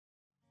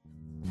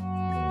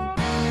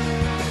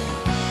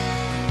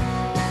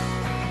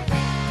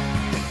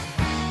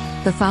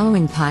The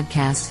following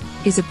podcast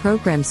is a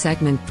program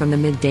segment from the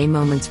Midday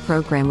Moments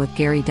program with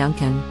Gary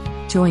Duncan.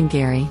 Join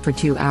Gary for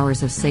 2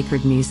 hours of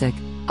sacred music,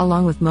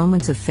 along with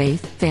moments of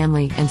faith,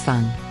 family, and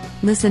fun.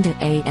 Listen to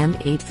AM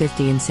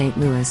 850 in St.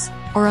 Louis,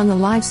 or on the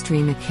live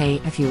stream at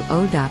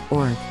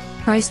kfuo.org.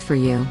 Christ for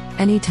you,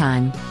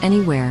 anytime,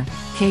 anywhere,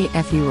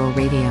 KFUO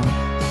Radio.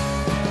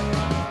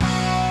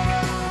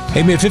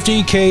 AM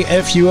 850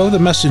 KFUO, the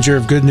messenger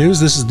of good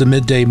news. This is the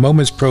Midday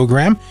Moments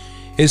program.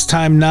 It's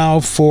time now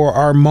for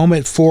our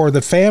moment for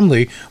the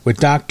family with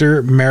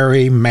Dr.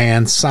 Mary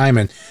Mann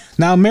Simon.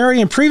 Now,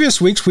 Mary, in previous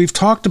weeks, we've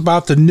talked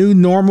about the new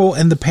normal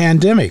and the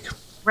pandemic.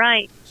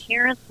 Right.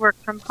 Parents work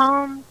from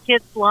home,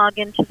 kids log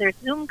into their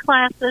Zoom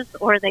classes,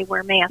 or they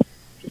wear masks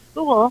to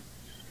school.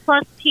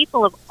 Plus,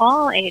 people of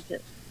all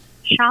ages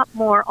shop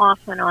more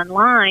often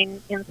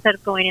online instead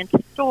of going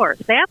into stores.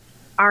 That's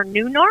our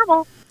new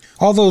normal.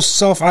 All those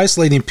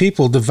self-isolating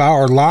people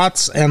devour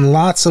lots and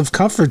lots of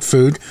comfort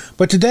food,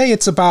 but today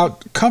it's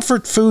about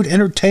comfort food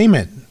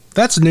entertainment.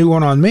 That's a new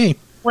one on me.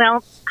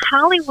 Well,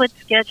 Hollywood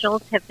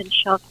schedules have been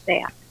shoved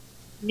back.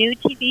 New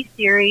TV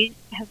series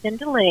have been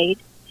delayed,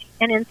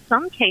 and in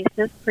some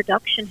cases,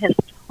 production has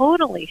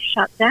totally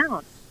shut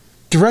down.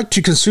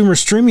 Direct-to-consumer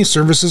streaming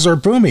services are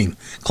booming.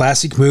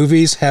 Classic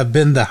movies have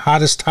been the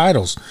hottest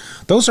titles.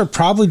 Those are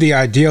probably the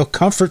ideal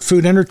comfort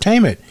food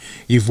entertainment.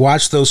 You've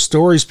watched those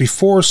stories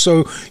before,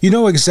 so you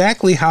know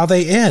exactly how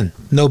they end.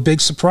 No big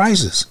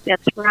surprises.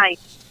 That's right.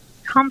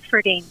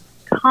 Comforting,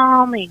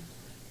 calming,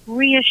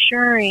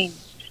 reassuring,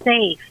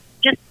 safe.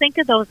 Just think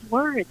of those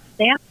words.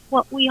 That's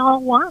what we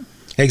all want.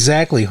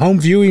 Exactly. Home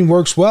viewing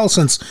works well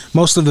since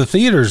most of the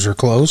theaters are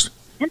closed.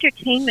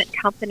 Entertainment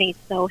companies,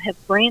 though, have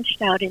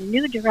branched out in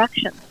new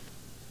directions.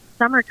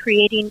 Some are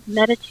creating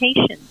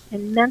meditation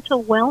and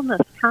mental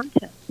wellness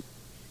content.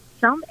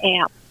 Some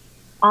apps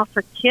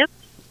offer tips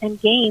and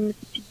games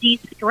to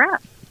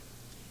de-stress.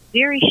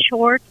 Very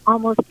short,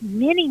 almost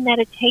mini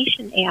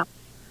meditation apps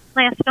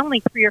last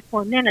only 3 or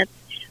 4 minutes,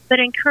 but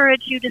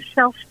encourage you to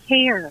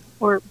self-care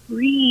or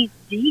breathe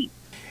deep.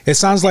 It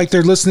sounds like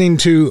they're listening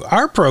to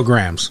our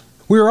programs.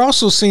 We are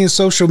also seeing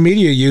social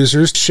media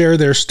users share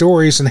their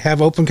stories and have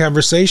open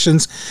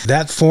conversations.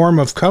 That form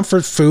of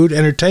comfort food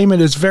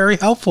entertainment is very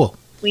helpful.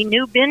 We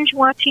knew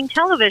binge-watching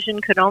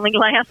television could only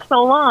last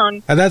so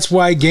long. And that's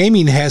why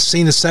gaming has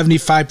seen a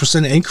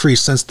 75%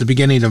 increase since the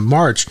beginning of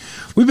March.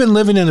 We've been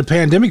living in a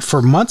pandemic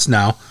for months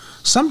now.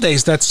 Some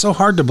days that's so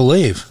hard to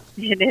believe.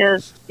 It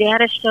is.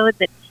 Data showed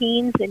that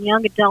teens and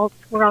young adults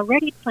were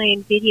already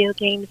playing video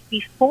games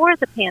before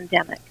the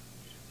pandemic.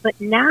 But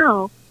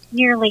now,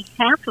 nearly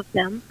half of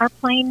them are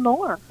playing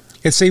more.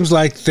 It seems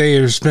like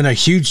there's been a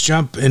huge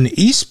jump in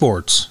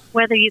esports.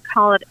 Whether you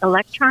call it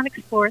electronic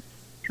sports,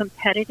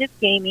 competitive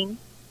gaming,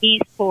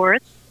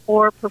 esports,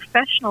 or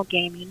professional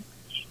gaming,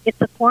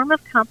 it's a form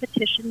of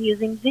competition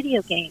using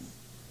video games.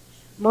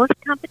 Most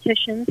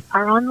competitions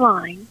are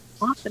online,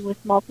 often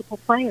with multiple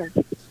players.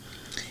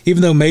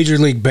 Even though Major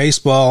League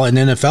Baseball and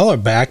NFL are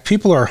back,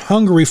 people are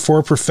hungry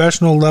for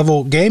professional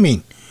level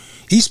gaming.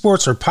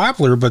 Esports are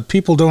popular, but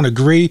people don't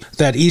agree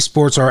that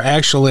esports are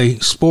actually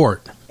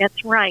sport.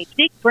 That's right.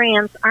 Big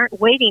brands aren't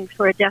waiting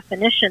for a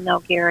definition,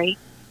 though, Gary.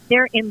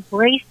 They're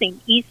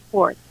embracing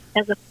esports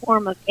as a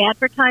form of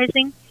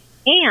advertising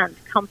and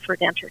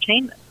comfort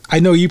entertainment. I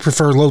know you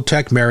prefer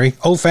low-tech, Mary.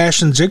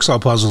 Old-fashioned jigsaw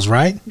puzzles,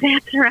 right?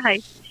 That's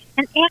right.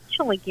 And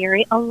actually,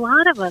 Gary, a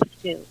lot of us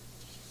do.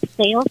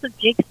 Sales of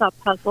jigsaw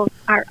puzzles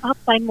are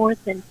up by more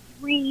than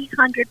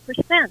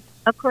 300%,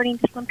 according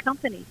to some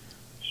companies.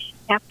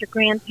 After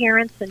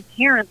grandparents and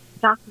parents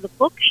stock the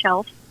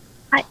bookshelf,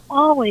 I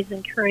always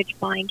encourage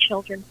buying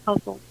children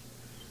puzzles.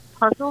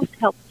 Puzzles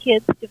help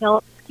kids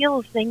develop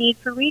skills they need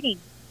for reading,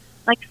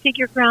 like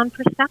figure ground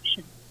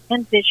perception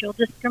and visual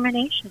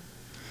discrimination.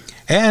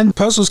 And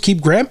puzzles keep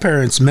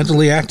grandparents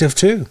mentally active,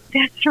 too.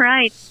 That's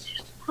right.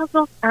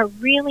 Puzzles are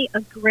really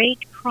a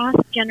great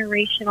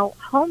cross-generational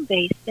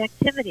home-based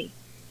activity.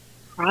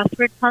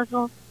 Crossword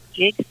puzzles,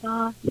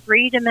 jigsaw,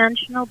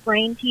 three-dimensional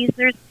brain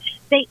teasers,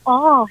 they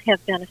all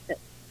have benefits,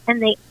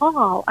 and they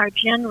all are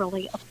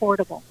generally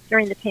affordable.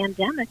 During the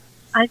pandemic,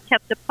 I've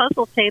kept a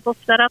puzzle table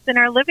set up in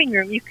our living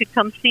room. You could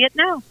come see it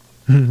now.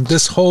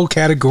 This whole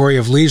category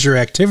of leisure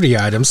activity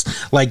items,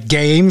 like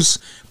games,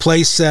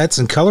 play sets,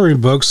 and coloring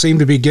books, seem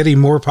to be getting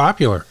more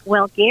popular.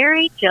 Well,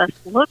 Gary,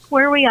 just look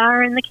where we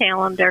are in the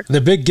calendar.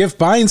 The big gift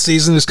buying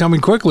season is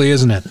coming quickly,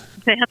 isn't it?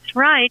 That's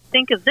right.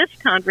 Think of this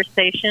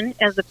conversation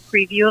as a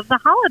preview of the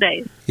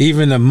holidays.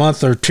 Even a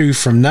month or two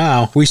from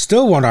now, we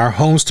still want our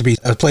homes to be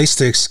a place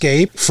to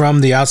escape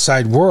from the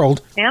outside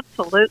world.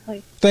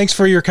 Absolutely. Thanks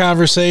for your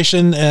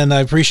conversation, and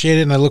I appreciate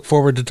it, and I look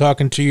forward to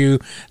talking to you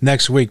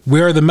next week.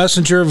 We are the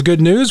messenger of good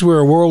news.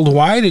 We're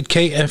worldwide at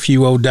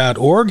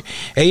kfuo.org,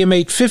 AM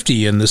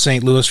 850 in the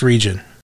St. Louis region.